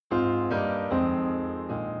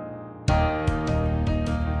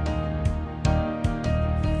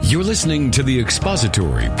You're listening to the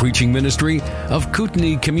expository preaching ministry of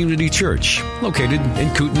Kootenai Community Church, located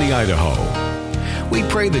in Kootenai, Idaho. We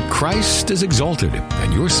pray that Christ is exalted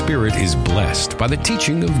and your spirit is blessed by the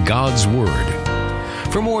teaching of God's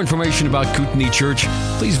Word. For more information about Kootenai Church,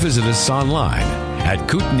 please visit us online at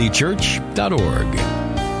kootenaichurch.org.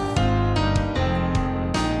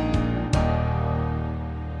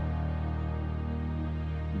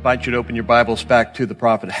 I invite you to open your Bibles back to the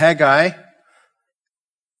prophet Haggai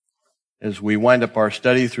as we wind up our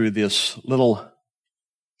study through this little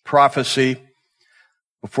prophecy.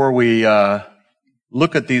 Before we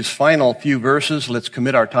look at these final few verses, let's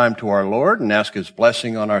commit our time to our Lord and ask His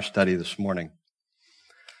blessing on our study this morning.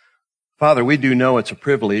 Father, we do know it's a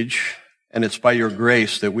privilege, and it's by your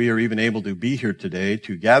grace that we are even able to be here today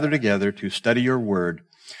to gather together to study your word.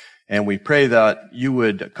 And we pray that you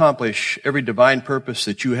would accomplish every divine purpose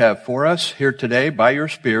that you have for us here today by your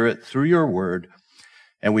Spirit through your word.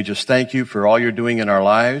 And we just thank you for all you're doing in our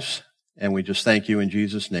lives. And we just thank you in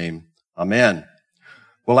Jesus' name. Amen.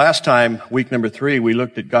 Well, last time, week number 3, we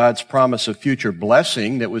looked at God's promise of future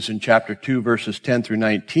blessing that was in chapter 2, verses 10 through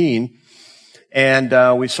 19.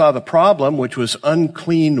 And we saw the problem, which was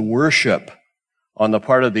unclean worship on the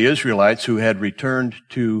part of the Israelites who had returned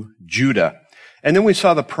to Judah. And then we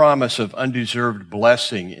saw the promise of undeserved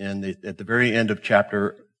blessing at the very end of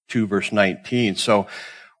chapter 2, verse 19. So,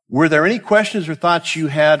 were there any questions or thoughts you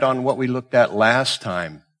had on what we looked at last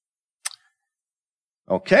time?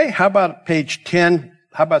 Okay, how about page 10?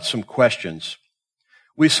 How about some questions?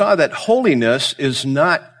 We saw that holiness is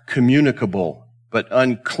not communicable, but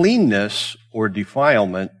uncleanness or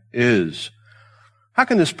defilement is. How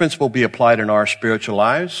can this principle be applied in our spiritual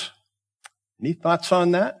lives? Any thoughts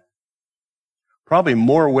on that? Probably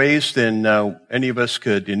more ways than any of us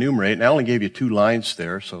could enumerate. And I only gave you 2 lines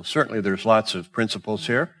there, so certainly there's lots of principles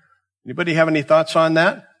here. Anybody have any thoughts on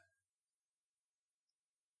that?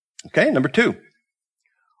 Okay, number 2.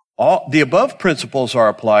 All the above principles are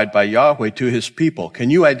applied by Yahweh to his people. Can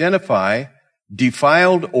you identify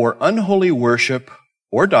defiled or unholy worship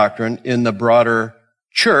or doctrine in the broader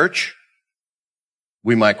church?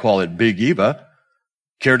 We might call it Big Eva.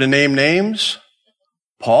 Care to name names?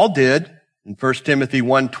 Paul did in 1 Timothy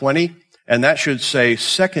 1:20, and that should say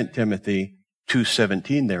 2 Timothy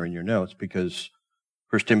 2:17 there in your notes, because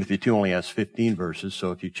 1 Timothy 2 only has 15 verses,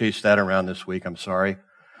 so if you chase that around this week, I'm sorry.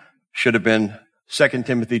 Should have been 2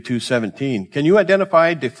 Timothy 2:17. Can you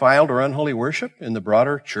identify defiled or unholy worship in the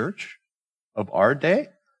broader church of our day?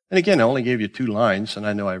 And again, I only gave you 2 lines, and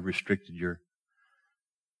I know I restricted your...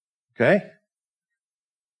 Okay?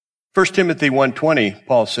 1 Timothy 1:20,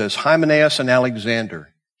 Paul says, Hymenaeus and Alexander,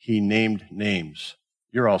 he named names.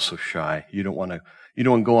 You're also shy. You don't want to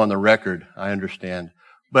go on the record, I understand.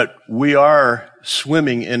 But we are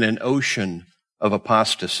swimming in an ocean of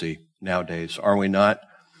apostasy nowadays, are we not?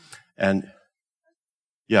 And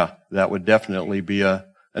yeah, that would definitely be an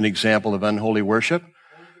example of unholy worship.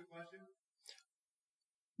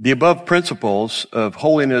 The above principles of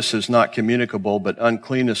holiness is not communicable, but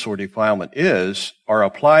uncleanness or defilement are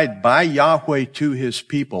applied by Yahweh to his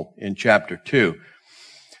people in chapter 2.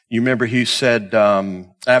 You remember he said,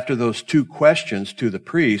 after those 2 questions to the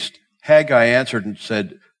priest, Haggai answered and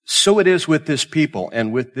said, so it is with this people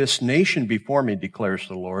and with this nation before me, declares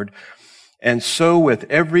the Lord. And so with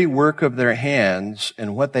every work of their hands,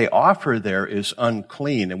 and what they offer there is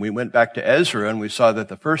unclean. And we went back to Ezra and we saw that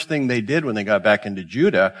the first thing they did when they got back into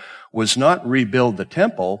Judah was not rebuild the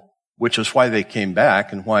temple, which is why they came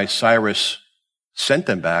back and why Cyrus sent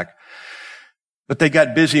them back. But they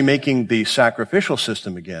got busy making the sacrificial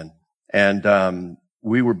system again. And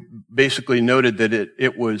we were basically noted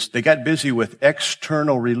that they got busy with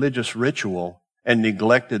external religious ritual and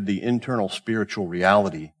neglected the internal spiritual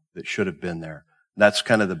reality that should have been there. That's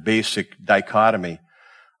kind of the basic dichotomy.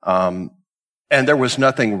 And there was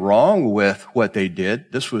nothing wrong with what they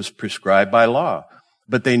did. This was prescribed by law.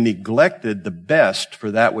 But they neglected the best for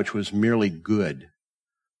that which was merely good.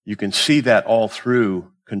 You can see that all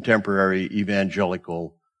through contemporary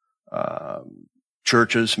evangelical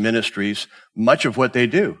churches, ministries, much of what they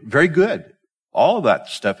do. Very good. All of that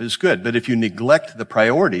stuff is good. But if you neglect the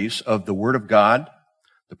priorities of the Word of God,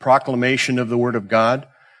 the proclamation of the Word of God,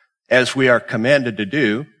 as we are commanded to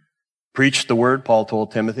do, preach the Word, Paul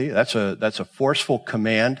told Timothy. That's a forceful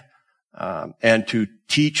command, and to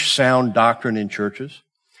teach sound doctrine in churches.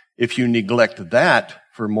 If you neglect that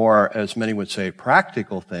for more, as many would say,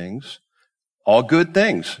 practical things, all good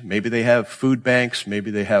things. Maybe they have food banks,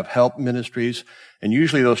 maybe they have help ministries, and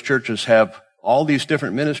usually those churches have all these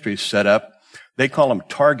different ministries set up. They call them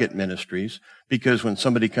target ministries because when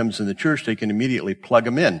somebody comes in the church, they can immediately plug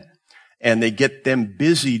them in. and they get them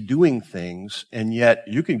busy doing things, and yet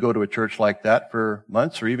you can go to a church like that for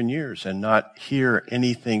months or even years and not hear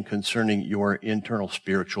anything concerning your internal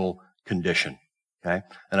spiritual condition. Okay?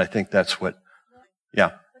 And I think that's what,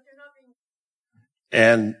 yeah.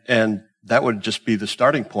 And that would just be the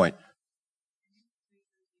starting point.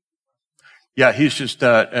 Yeah, he's just,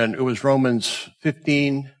 and it was Romans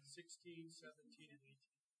 15,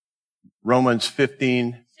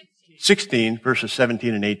 16, verses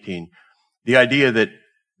 17 and 18. The idea that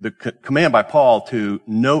the command by Paul to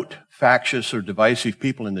note factious or divisive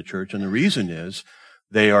people in the church, and the reason is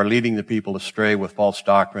they are leading the people astray with false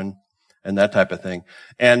doctrine and that type of thing.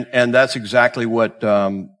 And that's exactly what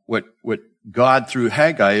God through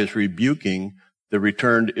Haggai is rebuking the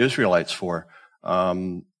returned Israelites for.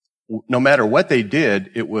 No matter what they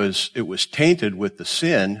did, it was tainted with the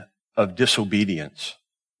sin of disobedience.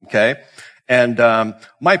 Okay? And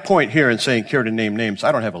my point here in saying care to name names,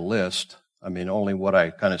 I don't have a list. I mean, only what I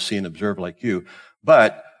kind of see and observe like you.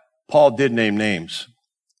 But Paul did name names.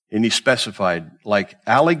 And he specified, like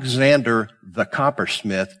Alexander the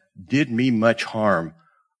coppersmith did me much harm.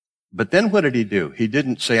 But then what did he do? He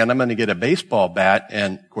didn't say, and I'm going to get a baseball bat,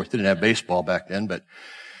 and of course didn't have baseball back then, but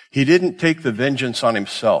he didn't take the vengeance on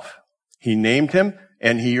himself. He named him,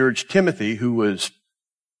 and he urged Timothy, who was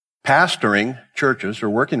pastoring churches or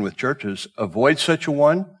working with churches, avoid such a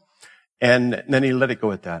one, and then he let it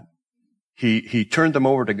go at that. He turned them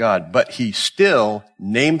over to God, but he still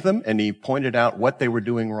named them and he pointed out what they were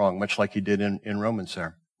doing wrong, much like he did in Romans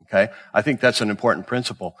there. Okay? I think that's an important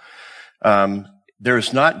principle.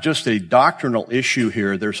 There's not just a doctrinal issue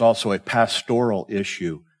here, there's also a pastoral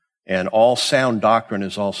issue. And all sound doctrine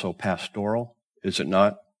is also pastoral, is it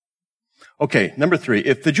not? Okay, number 3.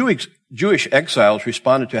 If the Jewish exiles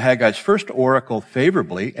responded to Haggai's first oracle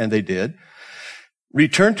favorably, and they did,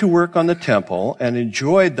 returned to work on the temple and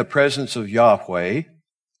enjoyed the presence of Yahweh,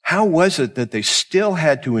 how was it that they still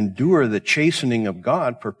had to endure the chastening of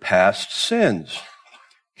God for past sins?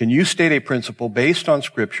 Can you state a principle based on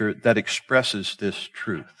Scripture that expresses this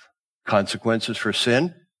truth? Consequences for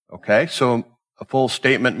sin? Okay, so a full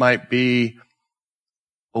statement might be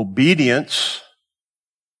obedience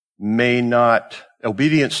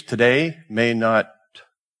today may not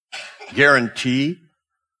guarantee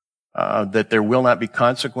that there will not be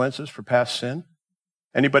consequences for past sin.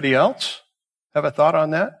 Anybody else have a thought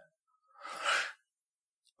on that?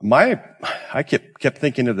 I kept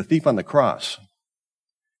thinking of the thief on the cross.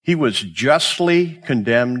 He was justly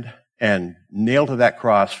condemned and nailed to that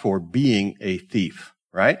cross for being a thief,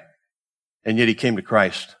 right? And yet he came to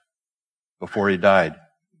Christ before he died.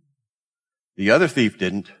 The other thief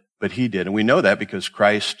didn't, but he did. And we know that because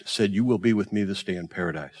Christ said, "You will be with me this day in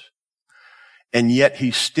paradise." And yet he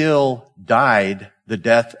still died the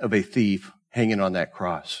death of a thief hanging on that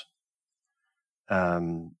cross.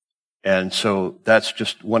 And so that's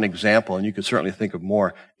just one example, and you could certainly think of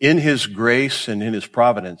more. In his grace and in his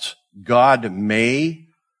providence, God may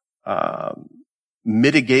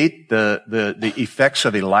mitigate the effects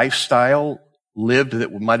of a lifestyle lived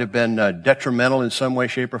that might have been detrimental in some way,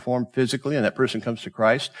 shape, or form physically, and that person comes to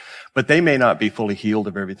Christ. But they may not be fully healed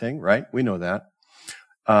of everything, right? We know that.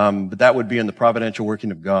 But that would be in the providential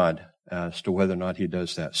working of God as to whether or not he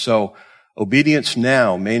does that. So obedience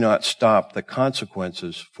now may not stop the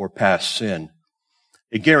consequences for past sin.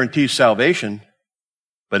 It guarantees salvation,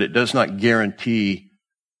 but it does not guarantee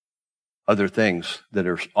other things that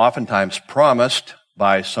are oftentimes promised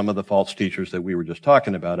by some of the false teachers that we were just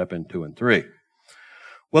talking about up in 2 and 3.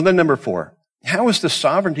 Well, then number 4, how is the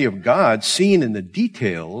sovereignty of God seen in the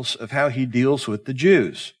details of how he deals with the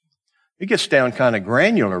Jews? It gets down kind of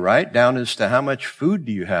granular, right? Down as to how much food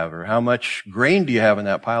do you have or how much grain do you have in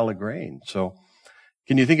that pile of grain. So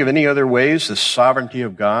can you think of any other ways the sovereignty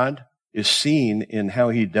of God is seen in how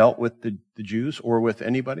he dealt with the Jews or with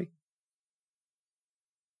anybody?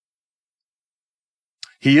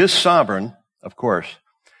 He is sovereign, of course.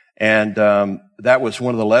 And that was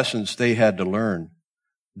one of the lessons they had to learn,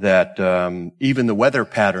 that even the weather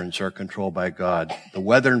patterns are controlled by God. The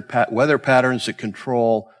weather patterns that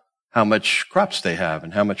control how much crops they have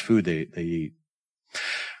and how much food they eat.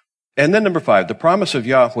 And then number 5, the promise of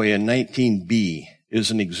Yahweh in 19b is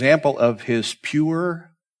an example of his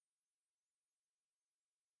pure.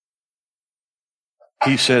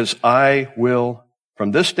 He says, "I will,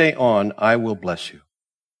 from this day on, I will bless you."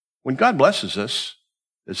 When God blesses us,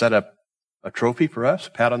 is that a trophy for us?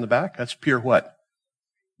 A pat on the back? That's pure what?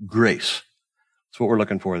 Grace. That's what we're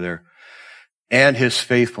looking for there. And his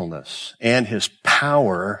faithfulness and his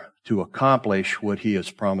power to accomplish what he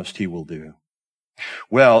has promised he will do.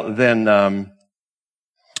 Well, then,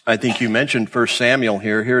 I think you mentioned 1 Samuel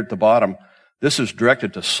here at the bottom. This is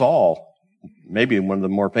directed to Saul, maybe one of the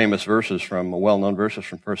more famous verses well-known verses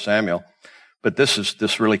from 1 Samuel. But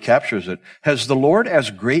this really captures it. Has the Lord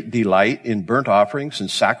as great delight in burnt offerings and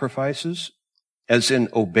sacrifices as in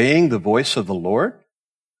obeying the voice of the Lord?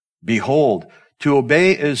 Behold, to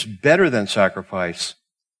obey is better than sacrifice,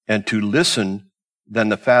 and to listen than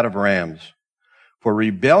the fat of rams. For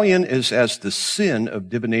rebellion is as the sin of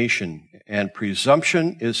divination, and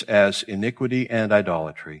presumption is as iniquity and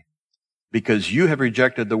idolatry. Because you have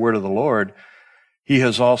rejected the word of the Lord, he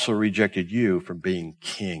has also rejected you from being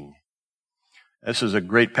king. This is a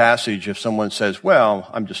great passage if someone says, well,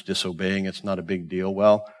 I'm just disobeying, it's not a big deal.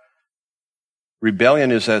 Well,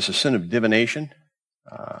 rebellion is as a sin of divination.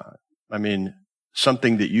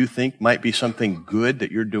 Something that you think might be something good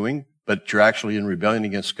that you're doing, but you're actually in rebellion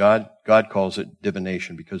against God. God calls it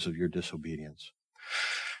divination because of your disobedience.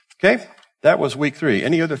 Okay, that was week 3.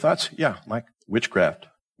 Any other thoughts? Yeah, Mike. Witchcraft.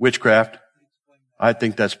 I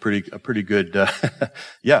think that's a pretty good,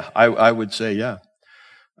 yeah, I would say, yeah.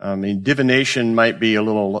 Divination might be a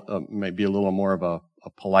little more of a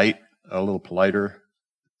little politer.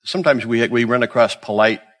 Sometimes we run across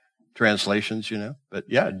polite translations, but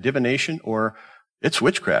yeah, divination or it's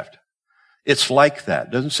witchcraft. It's like that.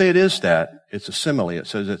 It doesn't say it is that. It's a simile. It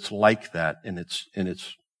says it's like that, and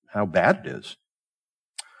it's how bad it is.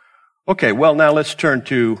 Okay, well, now let's turn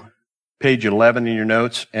to page 11 in your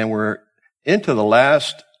notes, and we're into the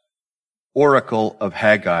last oracle of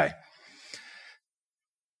Haggai.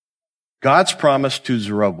 God's promise to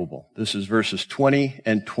Zerubbabel. This is verses 20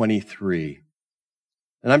 and 23.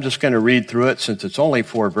 And I'm just going to read through it since it's only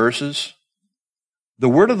 4 verses. The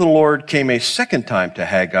word of the Lord came a second time to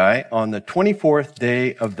Haggai on the 24th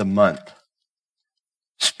day of the month.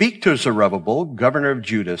 Speak to Zerubbabel, governor of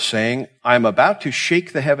Judah, saying, I am about to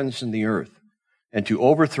shake the heavens and the earth, and to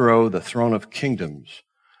overthrow the throne of kingdoms.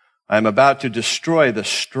 I am about to destroy the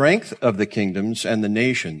strength of the kingdoms and the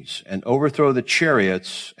nations, and overthrow the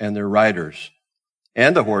chariots and their riders,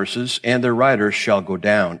 and the horses and their riders shall go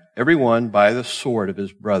down, every one by the sword of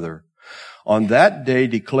his brother. On that day,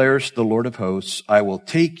 declares the Lord of hosts, I will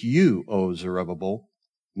take you, O Zerubbabel,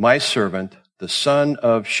 my servant, the son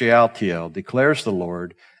of Shealtiel, declares the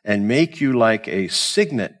Lord, and make you like a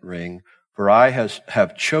signet ring, for I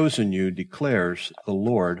have chosen you, declares the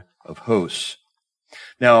Lord of hosts.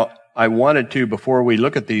 Now, I wanted to, before we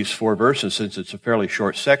look at these 4 verses, since it's a fairly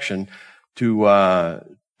short section, to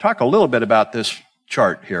talk a little bit about this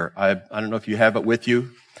chart here. I don't know if you have it with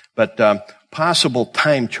you, but possible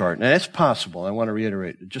time chart. And it's possible. I want to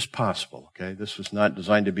reiterate, just possible, okay? This was not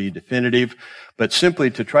designed to be definitive, but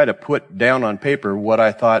simply to try to put down on paper what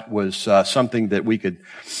I thought was something that we could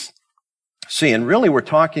see. And really, we're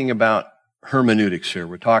talking about hermeneutics here.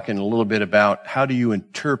 We're talking a little bit about how do you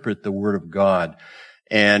interpret the Word of God.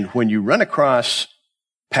 And when you run across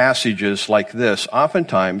passages like this,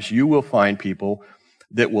 oftentimes you will find people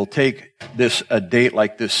that will take a date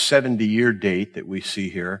like this 70-year date that we see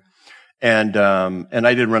here. And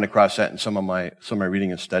I did run across that in some of my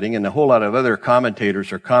reading and studying. And a whole lot of other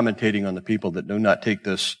commentators are commentating on the people that do not take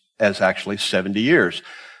this as actually 70 years.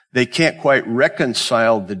 They can't quite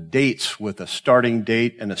reconcile the dates with a starting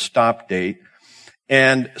date and a stop date.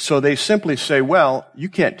 And so they simply say, well, you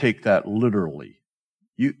can't take that literally.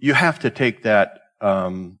 You have to take that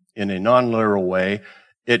in a non-literal way.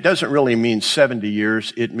 It doesn't really mean 70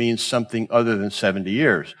 years. It means something other than 70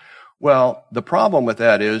 years. Well, the problem with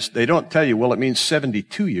that is they don't tell you, well, it means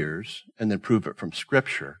 72 years and then prove it from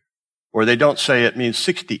Scripture. Or they don't say it means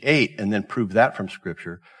 68 and then prove that from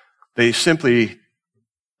Scripture. They simply,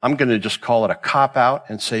 I'm going to just call it a cop-out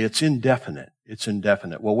and say it's indefinite. It's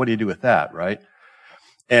indefinite. Well, what do you do with that, right?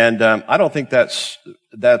 And I don't think that's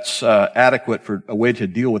adequate for a way to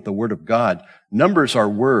deal with the Word of God. Numbers are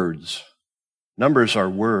words. Numbers are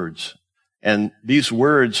words. And these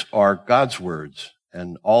words are God's words.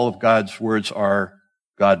 And all of God's words are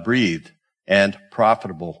God-breathed and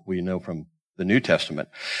profitable, we know from the New Testament.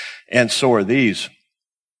 And so are these.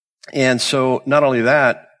 And so not only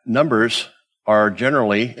that, numbers are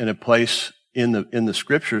generally in a place in the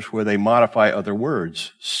Scriptures where they modify other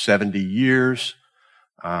words. 70 years,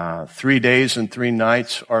 3 days and 3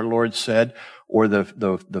 nights, our Lord said, or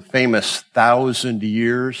the famous 1,000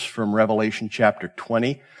 years from Revelation chapter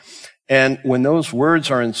 20. And when those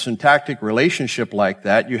words are in syntactic relationship like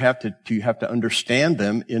that, you have to understand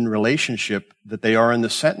them in relationship that they are in the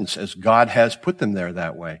sentence as God has put them there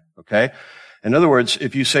that way. Okay? In other words,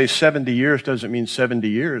 if you say 70 years doesn't mean 70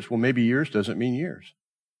 years, well, maybe years doesn't mean years.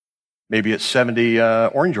 Maybe it's 70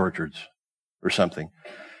 orange orchards or something.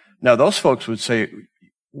 Now, those folks would say,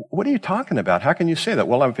 What are you talking about? How can you say that?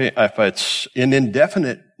 Well, if it's an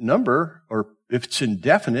indefinite number, or if it's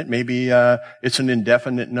indefinite, maybe it's an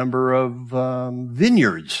indefinite number of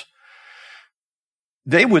vineyards.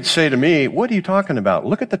 They would say to me, what are you talking about?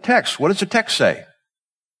 Look at the text. What does the text say?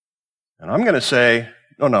 And I'm going to say,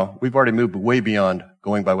 no, we've already moved way beyond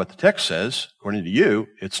going by what the text says. According to you,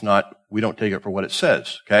 it's not, we don't take it for what it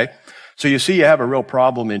says, okay? So you see, you have a real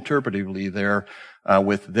problem interpretively there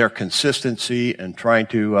with their consistency and trying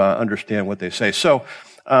to understand what they say. So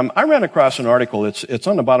I ran across an article. It's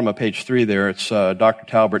on the bottom of page 3 there. It's Dr.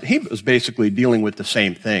 Talbert. He was basically dealing with the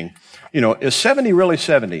same thing. Is 70 really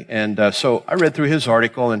 70? And so I read through his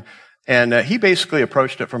article, and he basically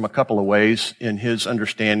approached it from a couple of ways in his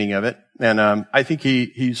understanding of it. And I think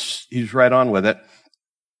he's right on with it.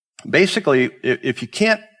 Basically, if you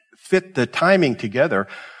can't fit the timing together,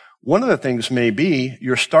 one of the things may be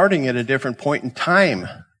you're starting at a different point in time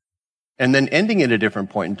and then ending at a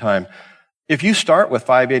different point in time. If you start with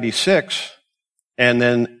 586 and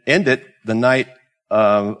then end it the night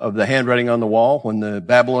of the handwriting on the wall when the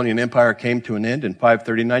Babylonian Empire came to an end in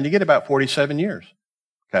 539, you get about 47 years.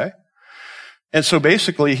 Okay? And so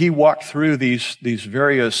basically he walked through these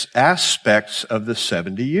various aspects of the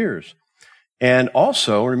 70 years. And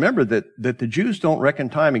also, remember that the Jews don't reckon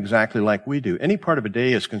time exactly like we do. Any part of a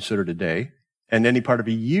day is considered a day, and any part of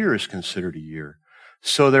a year is considered a year.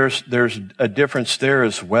 So there's a difference there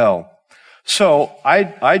as well. So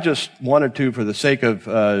I just wanted to, for the sake of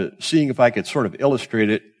seeing if I could sort of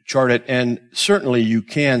illustrate it, chart it, and certainly you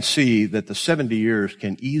can see that the 70 years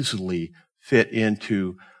can easily fit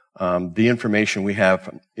into the information we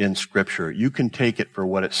have in Scripture. You can take it for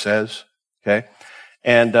what it says, okay?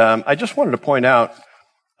 And I just wanted to point out,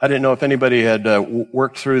 I didn't know if anybody had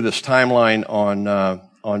worked through this timeline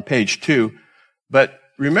on page 2, but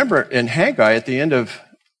remember in Haggai at the end of,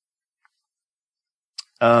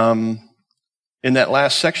 in that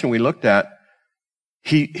last section we looked at,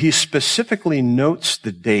 he specifically notes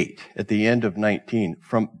the date at the end of 19.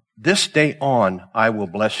 From this day on, I will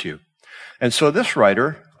bless you. And so this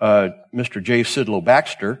writer, Mr. J. Sidlow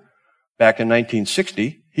Baxter, back in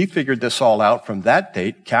 1960, he figured this all out from that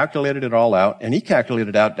date, calculated it all out, and he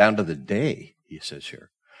calculated it out down to the day, he says here.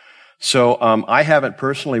 So I haven't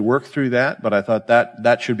personally worked through that, but I thought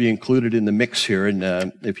that should be included in the mix here.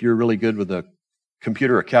 And if you're really good with a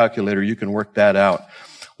computer or calculator, you can work that out.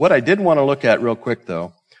 What I did want to look at real quick,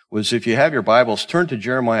 though, was if you have your Bibles, turn to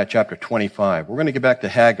Jeremiah chapter 25. We're going to get back to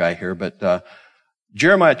Haggai here, but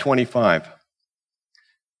Jeremiah 25.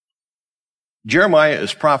 Jeremiah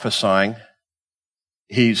is prophesying.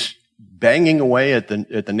 He's banging away at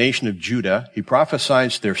the nation of Judah. He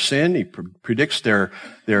prophesies their sin. He predicts their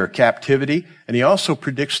captivity, and he also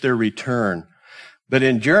predicts their return. But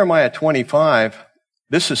in Jeremiah 25,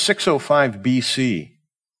 this is 605 BC.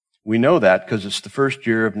 We know that because it's the first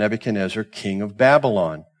year of Nebuchadnezzar, king of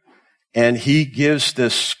Babylon. And he gives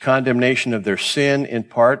this condemnation of their sin in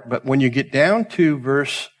part. But when you get down to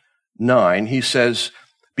verse 9, he says,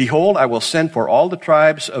 "Behold, I will send for all the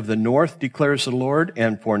tribes of the north, declares the Lord,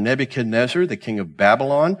 and for Nebuchadnezzar, the king of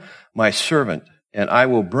Babylon, my servant, and I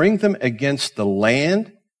will bring them against the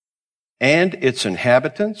land and its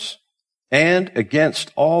inhabitants, and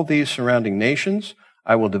against all these surrounding nations.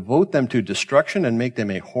 I will devote them to destruction and make them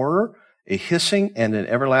a horror, a hissing, and an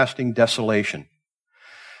everlasting desolation.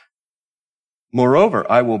 Moreover,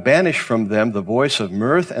 I will banish from them the voice of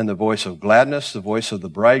mirth and the voice of gladness, the voice of the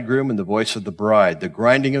bridegroom and the voice of the bride, the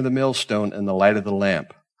grinding of the millstone and the light of the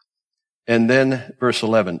lamp." And then verse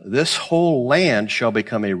 11, "This whole land shall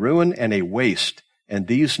become a ruin and a waste, and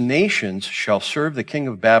these nations shall serve the king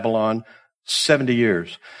of Babylon 70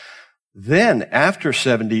 years. Then, after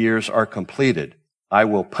 70 years are completed, I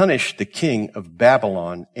will punish the king of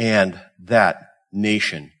Babylon and that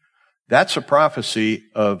nation." That's a prophecy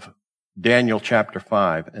of Daniel chapter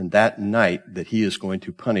 5, and that night that he is going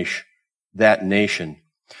to punish that nation.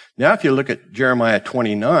 Now, if you look at Jeremiah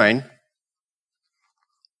 29,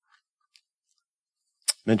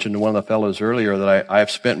 mentioned to one of the fellows earlier that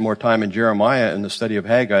I've spent more time in Jeremiah in the study of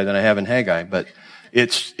Haggai than I have in Haggai, but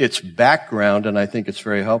it's background, and I think it's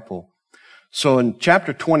very helpful. So in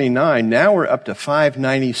chapter 29, now we're up to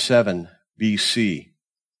 597 BC.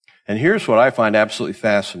 And here's what I find absolutely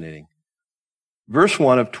fascinating. Verse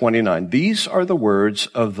 1 of 29, "These are the words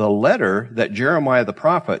of the letter that Jeremiah the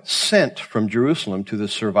prophet sent from Jerusalem to the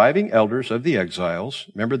surviving elders of the exiles."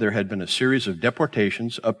 Remember, there had been a series of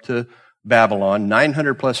deportations up to Babylon,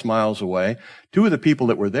 900 plus miles away. Two of the people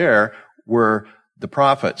that were there were the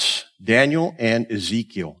prophets, Daniel and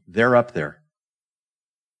Ezekiel. They're up there.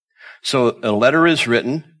 So a letter is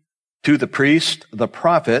written to the priests, the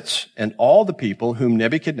prophets, and all the people whom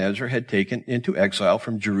Nebuchadnezzar had taken into exile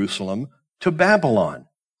from Jerusalem to Babylon.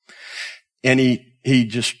 And he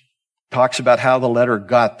just talks about how the letter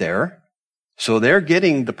got there. So they're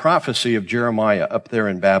getting the prophecy of Jeremiah up there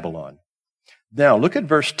in Babylon. Now look at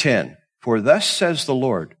verse 10. For thus says the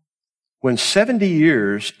Lord, when 70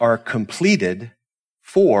 years are completed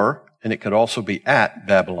for, and it could also be at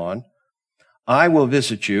Babylon, I will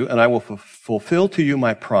visit you and I will fulfill to you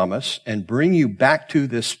my promise and bring you back to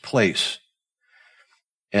this place.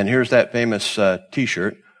 And here's that famous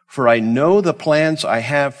t-shirt. For I know the plans I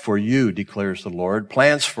have for you, declares the Lord,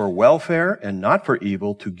 plans for welfare and not for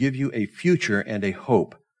evil, to give you a future and a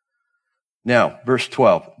hope. Now, verse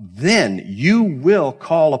 12, then you will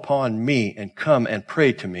call upon me and come and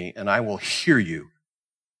pray to me, and I will hear you.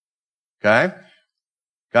 Okay?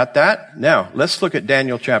 Got that? Now, let's look at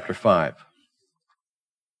Daniel chapter 5.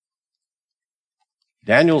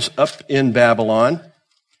 Daniel's up in Babylon.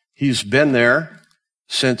 He's been there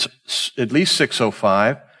since at least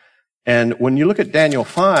 605. And when you look at Daniel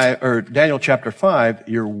chapter 5,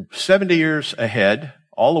 you're 70 years ahead,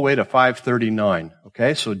 all the way to 539.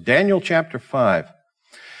 Okay, so Daniel chapter 5.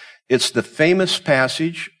 It's the famous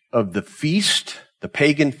passage of the feast, the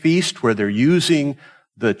pagan feast, where they're using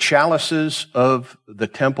the chalices of the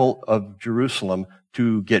temple of Jerusalem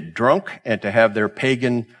to get drunk and to have their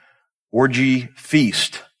pagan orgy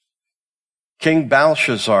feast. King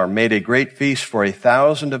Belshazzar made a great feast for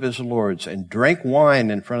 1,000 of his lords and drank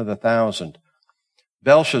wine in front of the 1,000.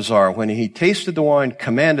 Belshazzar, when he tasted the wine,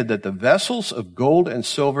 commanded that the vessels of gold and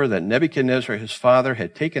silver that Nebuchadnezzar his father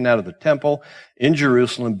had taken out of the temple in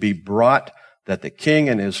Jerusalem be brought, that the king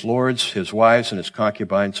and his lords, his wives and his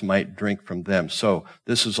concubines might drink from them. So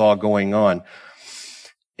this is all going on.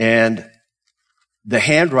 And the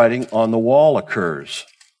handwriting on the wall occurs.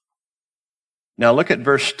 Now look at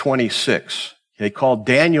verse 26. They call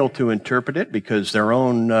Daniel to interpret it because their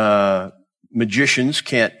own magicians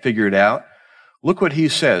can't figure it out. Look what he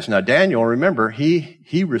says. Now Daniel, remember,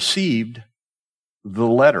 he received the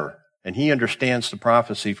letter and he understands the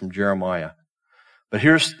prophecy from Jeremiah. But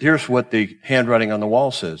here's what the handwriting on the wall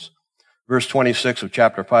says. Verse 26 of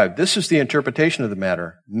chapter 5. This is the interpretation of the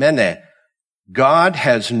matter. Mene, God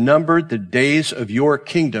has numbered the days of your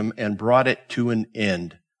kingdom and brought it to an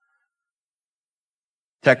end.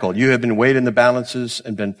 Tekel, you have been weighed in the balances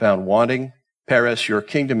and been found wanting. Peres, your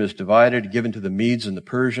kingdom is divided, given to the Medes and the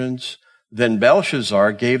Persians. Then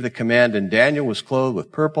Belshazzar gave the command, and Daniel was clothed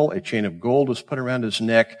with purple. A chain of gold was put around his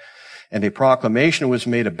neck, and a proclamation was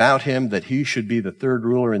made about him that he should be the third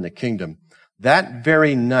ruler in the kingdom. That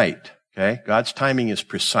very night, okay, God's timing is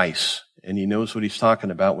precise, and he knows what he's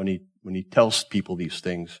talking about when he tells people these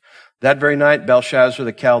things. That very night, Belshazzar,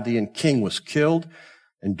 the Chaldean king, was killed,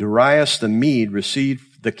 and Darius the Mede received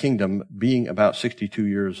the kingdom, being about 62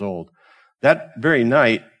 years old. That very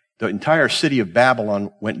night, the entire city of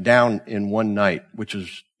Babylon went down in one night, which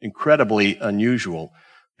is incredibly unusual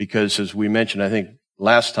because, as we mentioned, I think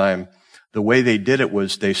last time, the way they did it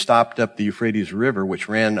was they stopped up the Euphrates River, which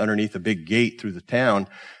ran underneath a big gate through the town.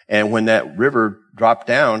 And when that river dropped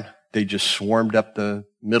down, they just swarmed up the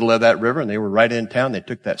middle of that river and they were right in town. They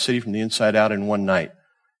took that city from the inside out in one night,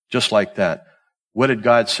 just like that. What did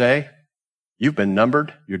God say? You've been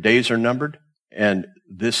numbered. Your days are numbered. And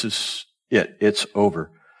this is it. It's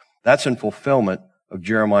over. That's in fulfillment of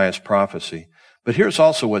Jeremiah's prophecy. But here's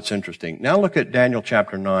also what's interesting. Now look at Daniel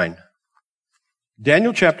chapter 9.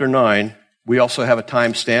 Daniel chapter 9, we also have a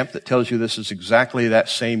timestamp that tells you this is exactly that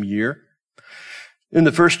same year. In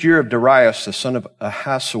the first year of Darius, the son of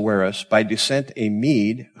Ahasuerus, by descent a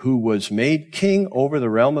Mede, who was made king over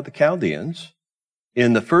the realm of the Chaldeans,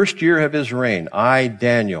 in the first year of his reign, I,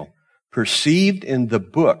 Daniel, perceived in the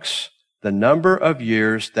books the number of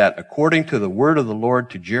years that, according to the word of the Lord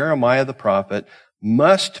to Jeremiah the prophet,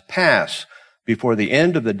 must pass before the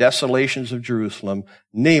end of the desolations of Jerusalem,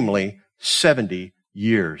 namely 70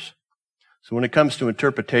 years. So when it comes to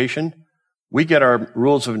interpretation, we get our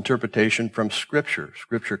rules of interpretation from Scripture.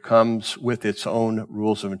 Scripture comes with its own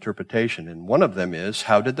rules of interpretation, and one of them is,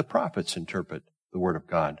 how did the prophets interpret the Word of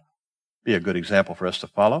God? Be a good example for us to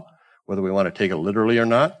follow, whether we want to take it literally or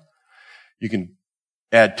not. You can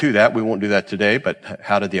add to that, we won't do that today, but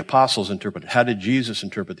how did the apostles interpret it? How did Jesus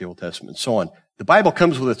interpret the Old Testament? And so on. The Bible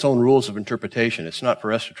comes with its own rules of interpretation. It's not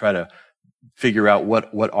for us to try to figure out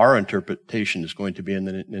what our interpretation is going to be and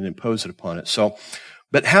then impose it upon it. So,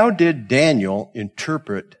 but how did Daniel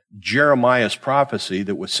interpret Jeremiah's prophecy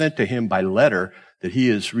that was sent to him by letter that he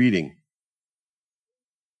is reading?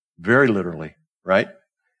 Very literally, right?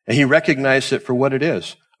 And he recognized it for what it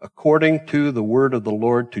is. According to the word of the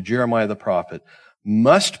Lord to Jeremiah the prophet,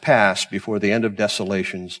 must pass before the end of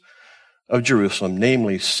desolations of Jerusalem,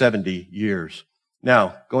 namely 70 years.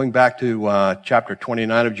 Now, going back to chapter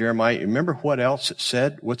 29 of Jeremiah, you remember what else it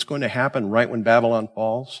said? What's going to happen right when Babylon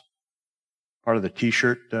falls? Part of the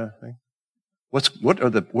T-shirt thing. What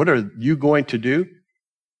are you going to do?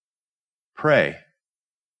 Pray. It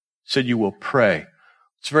said you will pray.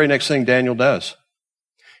 It's the very next thing Daniel does.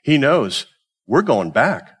 He knows we're going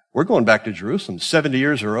back. We're going back to Jerusalem. 70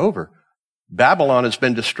 years are over. Babylon has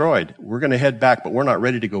been destroyed. We're going to head back, but we're not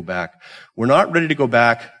ready to go back. We're not ready to go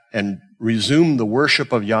back and resume the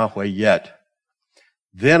worship of Yahweh yet.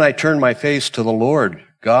 Then I turned my face to the Lord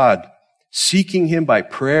God, seeking him by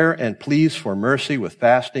prayer and pleas for mercy with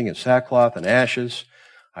fasting and sackcloth and ashes.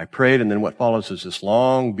 I prayed, and then what follows is this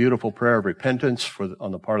long, beautiful prayer of repentance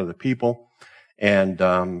on the part of the people. And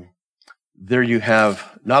there you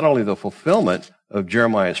have not only the fulfillment of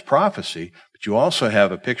Jeremiah's prophecy, but you also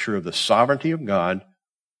have a picture of the sovereignty of God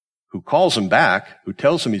who calls him back, who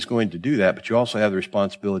tells him he's going to do that, but you also have the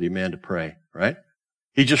responsibility of man to pray, right?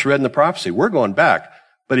 He just read in the prophecy, we're going back,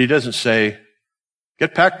 but he doesn't say,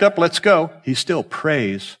 get packed up, let's go. He still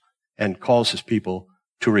prays and calls his people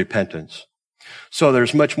to repentance. So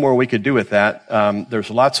there's much more we could do with that. There's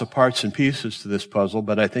lots of parts and pieces to this puzzle,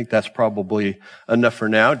 but I think that's probably enough for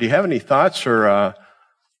now. Do you have any thoughts or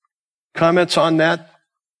comments on that?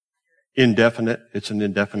 Indefinite. It's an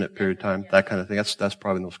indefinite period of time. That kind of thing. That's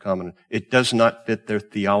probably the most common. It does not fit their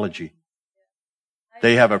theology.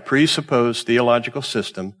 They have a presupposed theological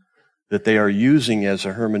system that they are using as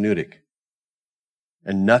a hermeneutic.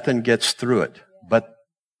 And nothing gets through it but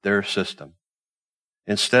their system.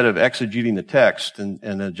 Instead of exegeting the text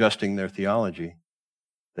and adjusting their theology,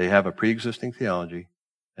 they have a pre-existing theology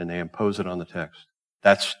and they impose it on the text.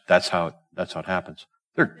 That's how it happens.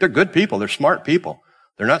 They're good people. They're smart people.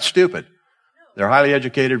 They're not stupid. They're highly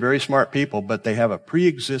educated, very smart people, but they have a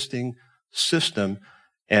pre-existing system.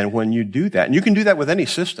 And when you do that, and you can do that with any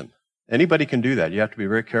system. Anybody can do that. You have to be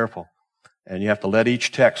very careful. And you have to let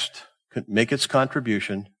each text make its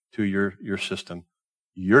contribution to your system.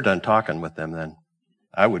 You're done talking with them then.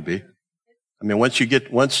 I would be. I mean, once you get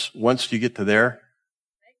to there,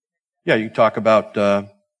 yeah, you can talk about,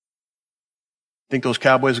 think those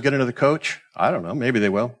Cowboys will get into the coach? I don't know. Maybe they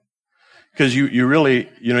will. Because you really,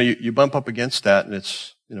 you bump up against that and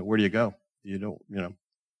it's, where do you go? You don't.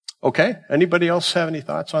 Okay. Anybody else have any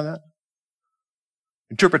thoughts on that?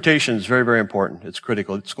 Interpretation is very, very important. It's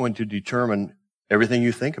critical. It's going to determine everything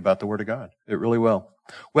you think about the Word of God. It really will.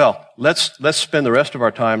 Well, let's spend the rest of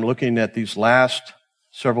our time looking at these last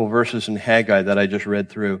several verses in Haggai that I just read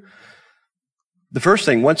through. The first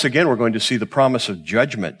thing, once again, we're going to see the promise of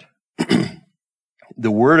judgment. The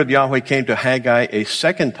word of Yahweh came to Haggai a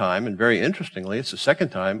second time, and very interestingly, it's the second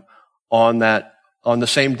time on the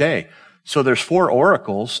same day. So there's 4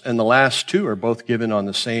 oracles, and the last 2 are both given on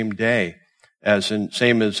the same day,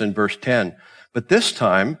 same as in verse 10. But this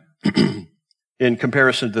time, in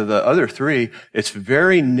comparison to the other 3, it's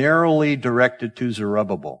very narrowly directed to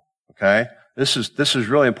Zerubbabel. Okay? This is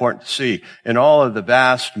really important to see. In all of the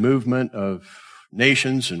vast movement of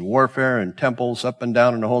nations and warfare and temples up and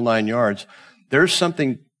down in the whole 9 yards, there's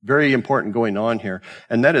something very important going on here,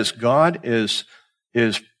 and that is God is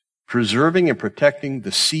preserving and protecting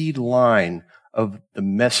the seed line of the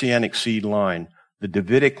Messianic seed line, the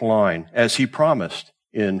Davidic line, as he promised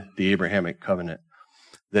in the Abrahamic covenant,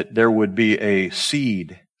 that there would be a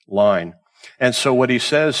seed line. And so what he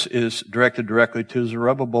says is directed directly to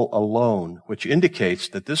Zerubbabel alone, which indicates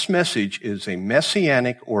that this message is a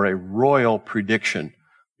messianic or a royal prediction.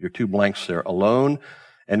 Your 2 blanks there, alone,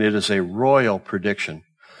 and it is a royal prediction.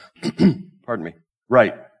 Pardon me.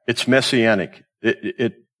 Right. It's messianic.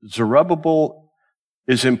 Zerubbabel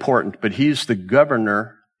is important, but he's the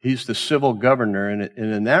governor. He's the civil governor. And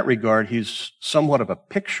in that regard, he's somewhat of a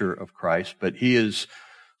picture of Christ, but he is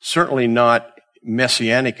certainly not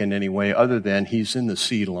messianic in any way other than he's in the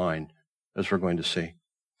seed line, as we're going to see.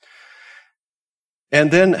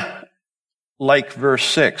 And then, like verse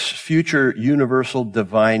 6, future universal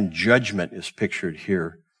divine judgment is pictured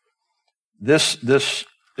here. This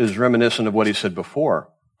is reminiscent of what he said before.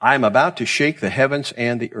 I am about to shake the heavens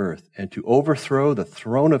and the earth and to overthrow the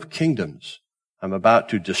throne of kingdoms. I'm about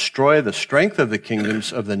to destroy the strength of the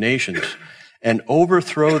kingdoms of the nations and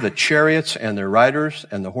overthrow the chariots and their riders,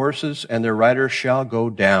 and the horses and their riders shall go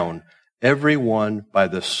down, every one by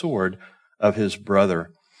the sword of his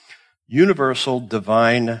brother. Universal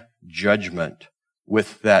divine judgment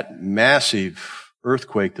with that massive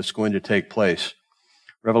earthquake that's going to take place.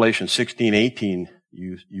 Revelation 16:18,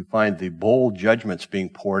 you find the bold judgments being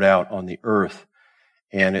poured out on the earth.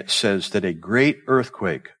 And it says that a great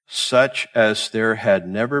earthquake, such as there had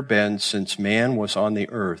never been since man was on the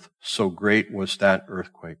earth, so great was that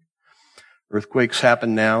earthquake. Earthquakes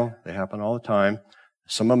happen now. They happen all the time.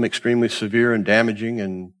 Some of them extremely severe and damaging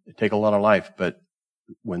and take a lot of life. But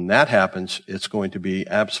when that happens, it's going to be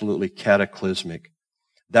absolutely cataclysmic.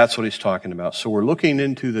 That's what he's talking about. So we're looking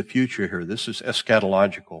into the future here. This is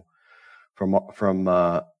eschatological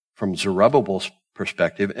from Zerubbabel's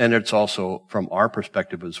perspective, and it's also from our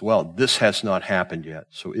perspective as well. This has not happened yet,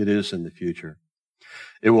 so it is in the future.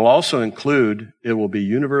 It will also include, it will be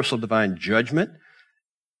universal divine judgment,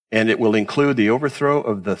 and it will include the overthrow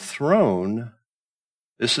of the throne.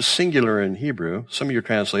 This is singular in Hebrew. Some of your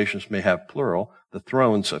translations may have plural, the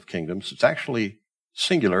thrones of kingdoms. It's actually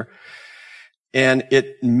singular. And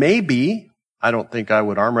it may be, I don't think I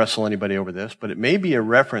would arm wrestle anybody over this, but it may be a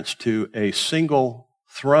reference to a single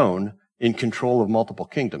throne in control of multiple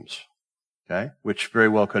kingdoms, okay, which very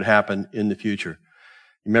well could happen in the future.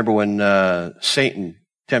 You remember when Satan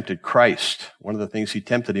tempted Christ, one of the things he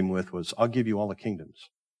tempted him with was, I'll give you all the kingdoms.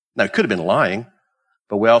 Now, it could have been lying,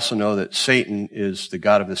 but we also know that Satan is the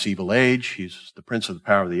god of this evil age. He's the prince of the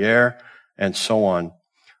power of the air, and so on.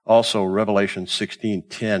 Also, Revelation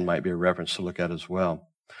 16:10 might be a reference to look at as well.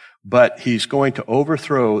 But he's going to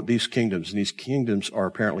overthrow these kingdoms, and these kingdoms are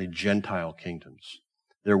apparently Gentile kingdoms.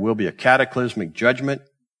 There will be a cataclysmic judgment,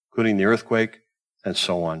 including the earthquake, and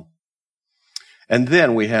so on. And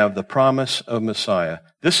then we have the promise of Messiah.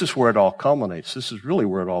 This is where it all culminates. This is really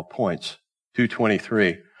where it all points.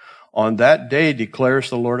 2:23. On that day, declares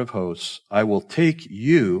the Lord of hosts, I will take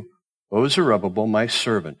you, O Zerubbabel, my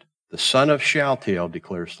servant, the son of Shealtiel,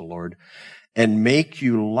 declares the Lord, and make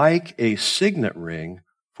you like a signet ring,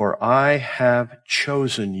 for I have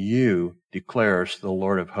chosen you, declares the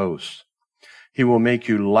Lord of hosts. He will make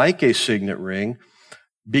you like a signet ring,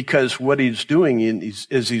 because what he's doing is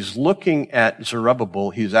he's looking at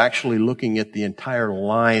Zerubbabel, he's actually looking at the entire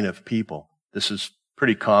line of people. This is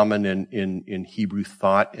pretty common in Hebrew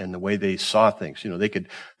thought and the way they saw things. You know, they could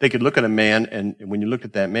look at a man, and when you looked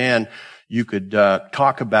at that man, you could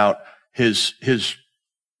talk about his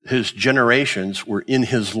generations were in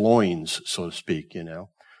his loins, so to speak, you know.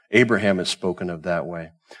 Abraham is spoken of that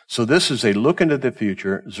way. So this is a look into the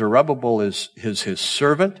future. Zerubbabel is his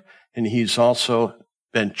servant, and he's also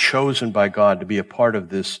been chosen by God to be a part of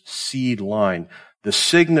this seed line. The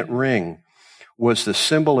signet ring was the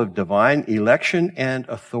symbol of divine election and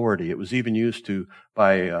authority. It was even used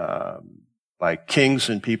by kings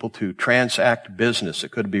and people to transact business.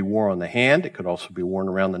 It could be worn on the hand. It could also be worn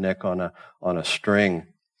around the neck on a string.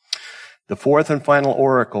 The fourth and final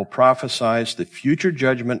oracle prophesies the future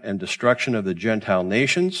judgment and destruction of the Gentile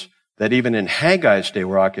nations that even in Haggai's day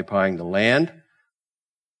were occupying the land.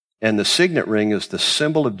 And the signet ring is the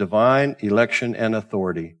symbol of divine election and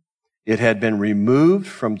authority. It had been removed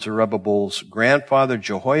from Zerubbabel's grandfather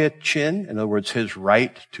Jehoiachin, in other words, his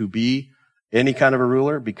right to be any kind of a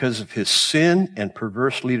ruler, because of his sin and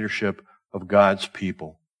perverse leadership of God's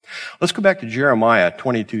people. Let's go back to Jeremiah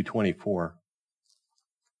 22:24.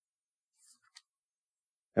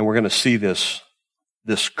 And we're going to see this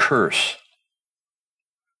curse.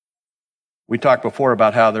 We talked before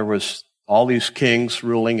about how there was all these kings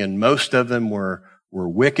ruling, and most of them were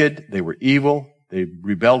wicked, they were evil, they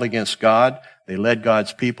rebelled against God, they led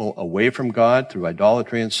God's people away from God through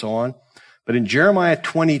idolatry and so on. But in Jeremiah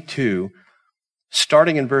 22,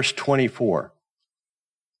 starting in verse 24,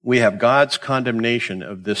 we have God's condemnation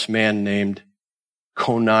of this man named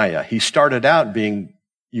Coniah. He started out being,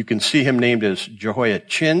 you can see him named as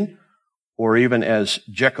Jehoiachin or even as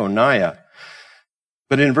Jeconiah.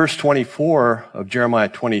 But in verse 24 of Jeremiah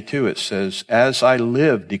 22, it says, As I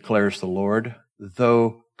live, declares the Lord,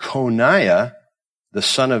 though Coniah, the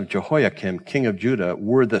son of Jehoiakim, king of Judah,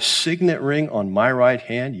 were the signet ring on my right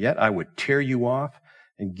hand, yet I would tear you off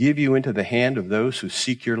and give you into the hand of those who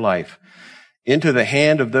seek your life, into the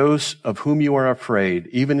hand of those of whom you are afraid,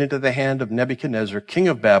 even into the hand of Nebuchadnezzar, king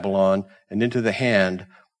of Babylon, and into the hand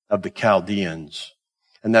of the Chaldeans.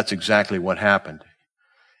 And that's exactly what happened.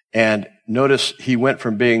 And notice he went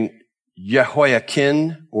from being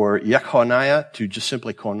Jehoiakim or Jeconiah to just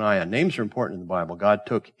simply Coniah. Names are important in the Bible. God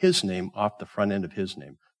took his name off the front end of his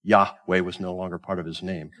name. Yahweh was no longer part of his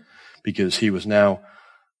name because he was now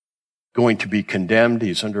going to be condemned.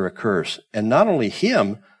 He's under a curse. And not only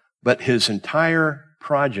him, but his entire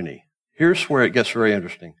progeny. Here's where it gets very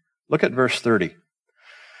interesting. Look at verse 30.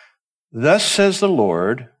 Thus says the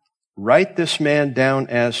Lord, write this man down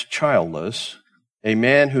as childless, a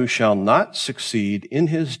man who shall not succeed in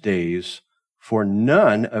his days, for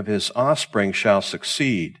none of his offspring shall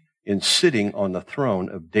succeed in sitting on the throne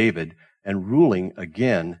of David and ruling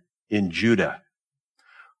again in Judah.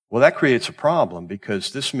 Well, that creates a problem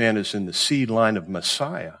because this man is in the seed line of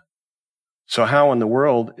Messiah. So how in the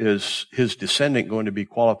world is his descendant going to be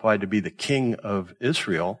qualified to be the king of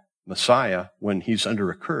Israel, Messiah, when he's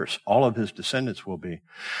under a curse? All of his descendants will be.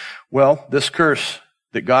 Well, this curse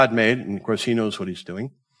that God made, and of course he knows what he's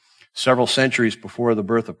doing, several centuries before the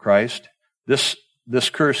birth of Christ, this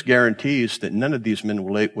curse guarantees that none of these men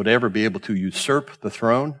would ever be able to usurp the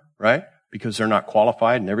throne, right? Because they're not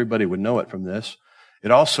qualified, and everybody would know it from this.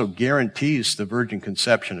 It also guarantees the virgin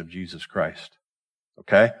conception of Jesus Christ.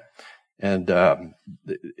 Okay? And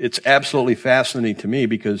it's absolutely fascinating to me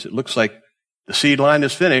because it looks like the seed line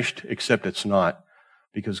is finished, except it's not,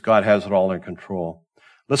 because God has it all in control.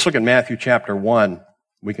 Let's look at Matthew chapter 1.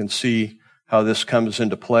 We can see how this comes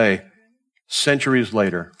into play centuries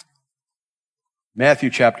later. Matthew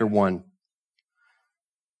chapter 1.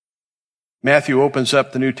 Matthew opens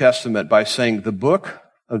up the New Testament by saying, the book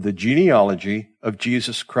of the genealogy of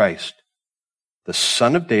Jesus Christ, the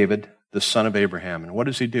son of David, the son of Abraham. And what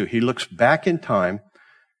does he do? He looks back in time,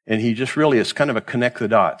 and he just really is kind of a connect the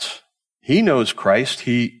dots. He knows Christ.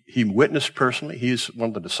 He witnessed personally. He's one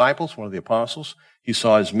of the disciples, one of the apostles. He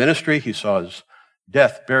saw his ministry. He saw his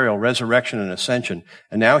death, burial, resurrection, and ascension.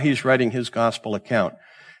 And now he's writing his gospel account.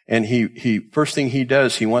 And he first thing he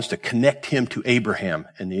does, he wants to connect him to Abraham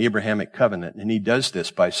and the Abrahamic covenant. And he does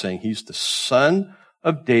this by saying he's the son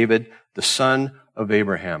of David, the son of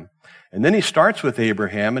Abraham. And then he starts with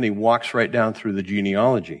Abraham and he walks right down through the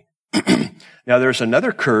genealogy. Now there's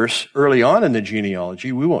another curse early on in the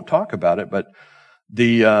genealogy. We won't talk about it, but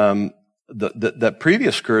the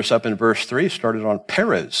previous curse up in verse 3 started on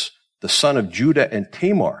Perez, the son of Judah and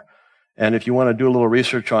Tamar. And if you want to do a little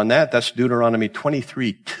research on that, that's Deuteronomy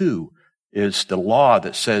 23:2 is the law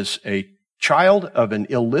that says a child of an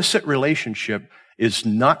illicit relationship is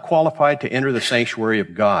not qualified to enter the sanctuary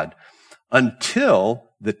of God until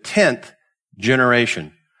the 10th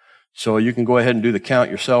generation. So you can go ahead and do the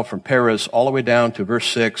count yourself from Perez all the way down to verse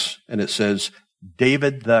 6, and it says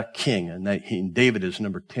David the king, and David is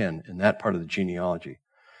number 10 in that part of the genealogy.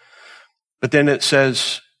 But then it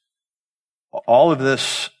says all of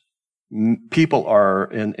this people are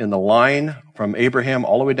in the line from Abraham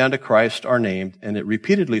all the way down to Christ are named, and it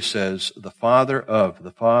repeatedly says the father of,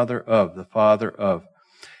 the father of, the father of.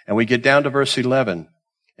 And we get down to verse 11.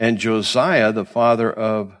 And Josiah, the father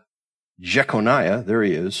of Jeconiah, there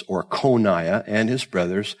he is, or Coniah, and his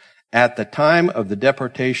brothers, at the time of the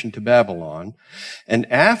deportation to Babylon.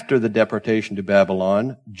 And after the deportation to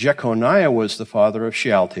Babylon, Jeconiah was the father of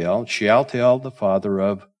Shealtiel, Shealtiel the father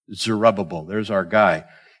of Zerubbabel. There's our guy.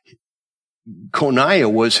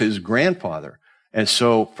 Coniah was his grandfather. And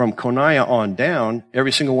so from Coniah on down,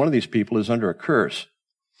 every single one of these people is under a curse.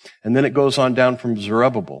 And then it goes on down from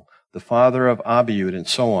Zerubbabel, the father of Abiud, and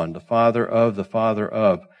so on, the father of, the father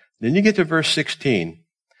of. Then you get to verse 16.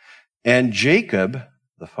 And Jacob,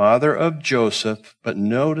 the father of Joseph, but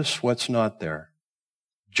notice what's not there.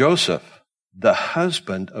 Joseph, the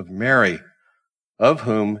husband of Mary, of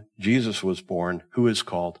whom Jesus was born, who is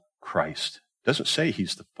called Christ. It doesn't say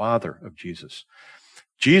he's the father of Jesus.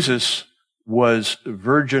 Jesus was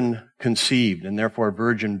virgin conceived and therefore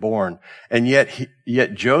virgin born. And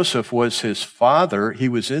yet Joseph was his father. He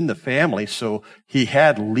was in the family, so he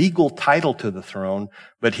had legal title to the throne,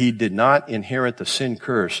 but he did not inherit the sin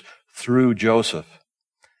curse through Joseph.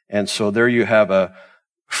 And so there you have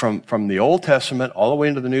from the Old Testament all the way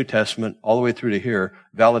into the New Testament, all the way through to here,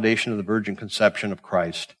 validation of the virgin conception of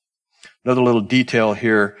Christ. Another little detail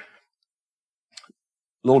here,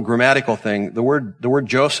 little grammatical thing. The word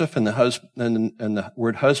Joseph and the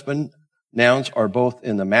word husband nouns are both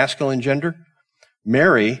in the masculine gender.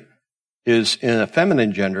 Mary is in a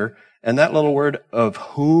feminine gender, and that little word of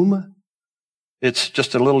whom, it's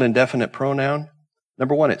just a little indefinite pronoun.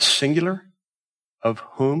 Number one, it's singular. Of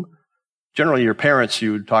whom? Generally, your parents,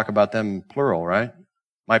 you would talk about them in plural, right?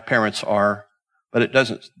 My parents are, but it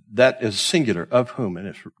doesn't. That is singular. Of whom?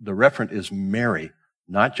 And the referent is Mary,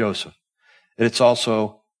 not Joseph. It's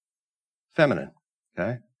also feminine,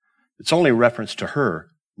 okay? It's only reference to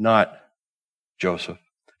her, not Joseph.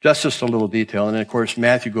 Just a little detail. And then, of course,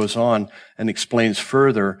 Matthew goes on and explains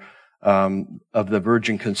further of the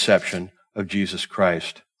virgin conception of Jesus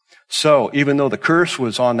Christ. So, even though the curse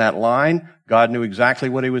was on that line, God knew exactly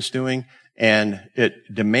what he was doing, and it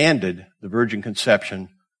demanded the virgin conception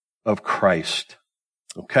of Christ.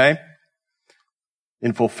 Okay?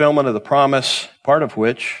 In fulfillment of the promise, part of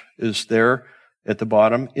which is there at the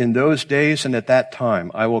bottom, in those days and at that time,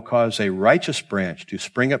 I will cause a righteous branch to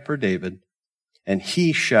spring up for David, and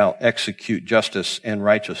he shall execute justice and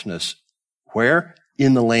righteousness. Where?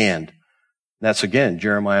 In the land. That's again,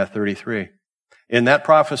 Jeremiah 33. In that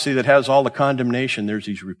prophecy that has all the condemnation, there's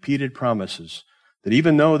these repeated promises that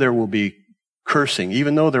even though there will be cursing,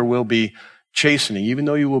 even though there will be chastening, even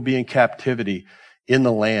though you will be in captivity in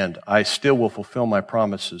the land, I still will fulfill my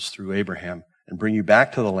promises through Abraham and bring you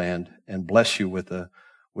back to the land and bless you with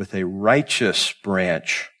a righteous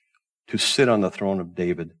branch to sit on the throne of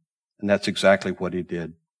David. And that's exactly what he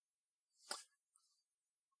did.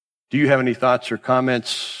 Do you have any thoughts or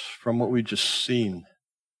comments from what we've just seen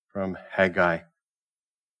from Haggai?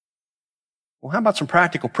 Well, how about some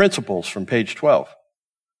practical principles from page 12?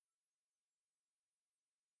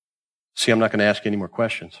 See, I'm not going to ask you any more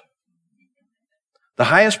questions. The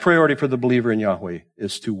highest priority for the believer in Yahweh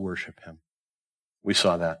is to worship him. We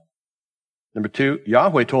saw that. Number 2,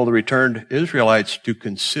 Yahweh told the returned Israelites to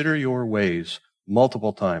consider your ways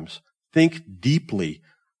multiple times. Think deeply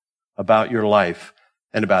about your life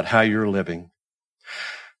and about how you're living.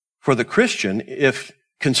 For the Christian, if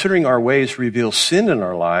considering our ways reveals sin in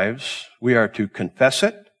our lives, we are to confess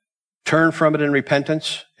it, turn from it in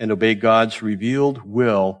repentance, and obey God's revealed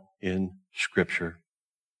will in Scripture.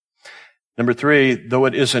 Number 3, though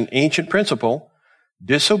it is an ancient principle,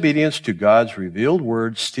 disobedience to God's revealed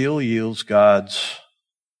word still yields God's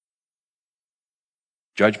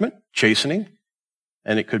judgment, chastening,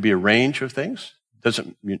 and it could be a range of things.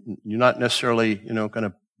 You're not necessarily, going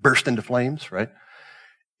to burst into flames, right?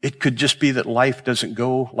 It could just be that life doesn't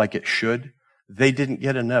go like it should. They didn't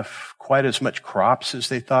get quite as much crops as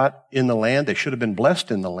they thought in the land. They should have been blessed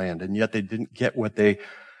in the land, and yet they didn't get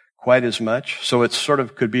quite as much. So it sort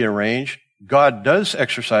of could be a range. God does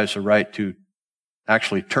exercise the right to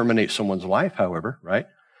actually terminate someone's life, however, right?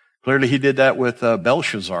 Clearly he did that with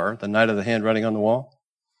Belshazzar, the night of the handwriting on the wall.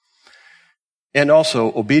 And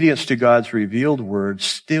also, obedience to God's revealed word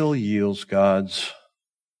still yields God's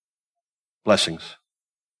blessings.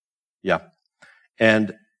 Yeah.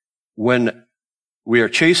 And when we are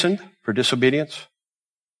chastened for disobedience,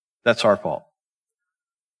 that's our fault.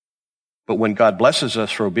 But when God blesses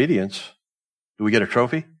us for obedience, do we get a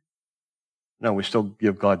trophy? No, we still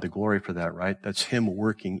give God the glory for that, right? That's him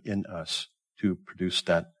working in us to produce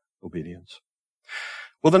that obedience.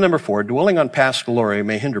 Well, then number 4, dwelling on past glory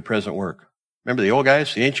may hinder present work. Remember the old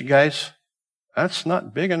guys, the ancient guys? That's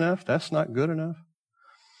not big enough. That's not good enough.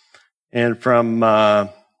 And from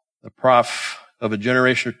the prof of a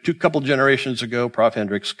generation or couple generations ago, Prof.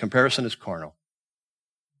 Hendricks, comparison is carnal.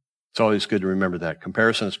 It's always good to remember that.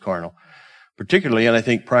 Comparison is carnal. Particularly, and I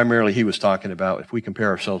think primarily he was talking about if we compare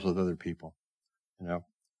ourselves with other people.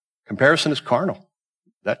 Comparison is carnal.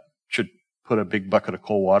 That should put a big bucket of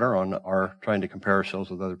cold water on our trying to compare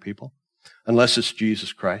ourselves with other people. Unless it's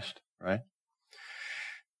Jesus Christ, right?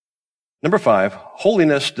 Number 5,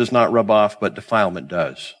 holiness does not rub off, but defilement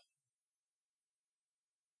does.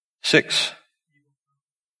 6.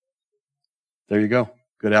 There you go.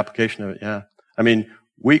 Good application of it, yeah. I mean,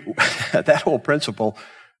 that whole principle,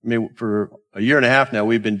 for a year and a half now,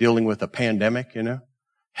 we've been dealing with a pandemic,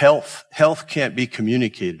 Health can't be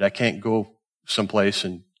communicated. I can't go someplace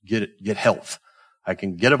and get health. I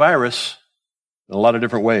can get a virus in a lot of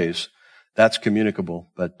different ways. That's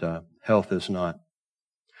communicable, but health is not.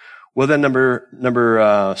 Well, then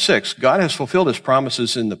number 6, God has fulfilled his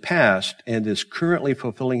promises in the past and is currently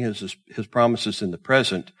fulfilling his promises in the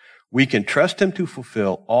present. We can trust him to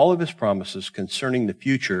fulfill all of his promises concerning the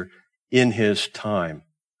future in his time.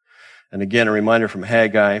 And again, a reminder from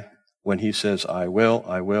Haggai when he says, I will,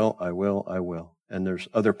 I will, I will, I will. And there's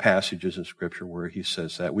other passages in Scripture where he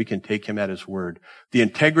says that. We can take him at his word. The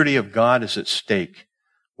integrity of God is at stake.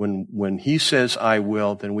 When he says, I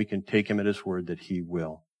will, then we can take him at his word that he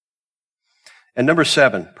will. And number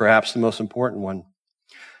 7, perhaps the most important one,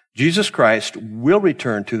 Jesus Christ will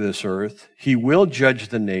return to this earth. He will judge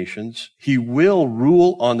the nations. He will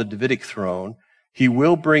rule on the Davidic throne. He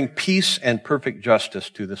will bring peace and perfect justice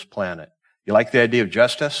to this planet. You like the idea of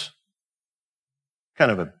justice?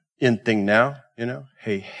 Kind of an in thing now,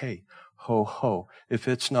 Hey, hey, ho, ho. If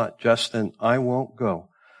it's not just, then I won't go,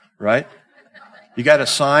 right? You got a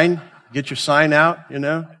sign? Get your sign out,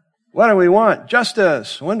 What do we want?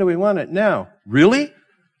 Justice. When do we want it? Now. Really?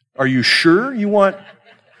 Are you sure you want?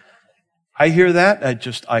 I hear that.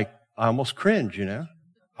 I almost cringe,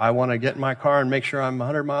 I want to get in my car and make sure I'm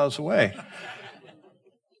 100 miles away.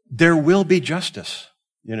 There will be justice,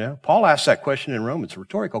 Paul asked that question in Romans, a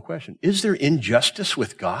rhetorical question. Is there injustice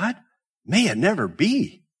with God? May it never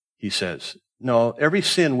be, he says. No, every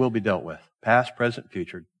sin will be dealt with, past, present,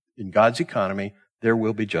 future. In God's economy, there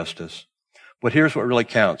will be justice. But here's what really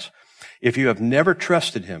counts. If you have never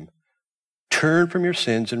trusted him, turn from your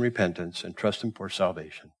sins in repentance and trust him for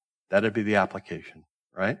salvation. That'd be the application,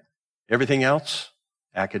 right? Everything else,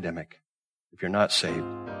 academic, if you're not saved.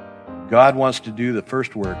 God wants to do the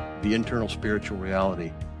first work, the internal spiritual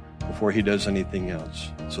reality, before he does anything else.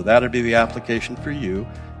 So that'll be the application for you.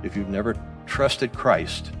 If you've never trusted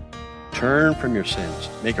Christ, turn from your sins.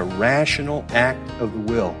 Make a rational act of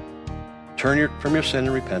the will. Turn from your sin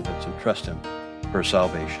and repentance and trust him for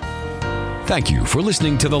salvation. Thank you for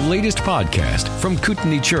listening to the latest podcast from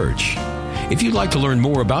Kootenai Church. If you'd like to learn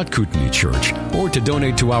more about Kootenai Church or to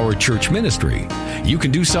donate to our church ministry, you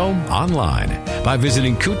can do so online by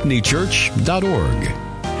visiting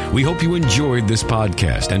kootenaichurch.org. We hope you enjoyed this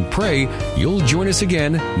podcast and pray you'll join us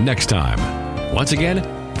again next time. Once again,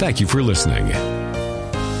 thank you for listening.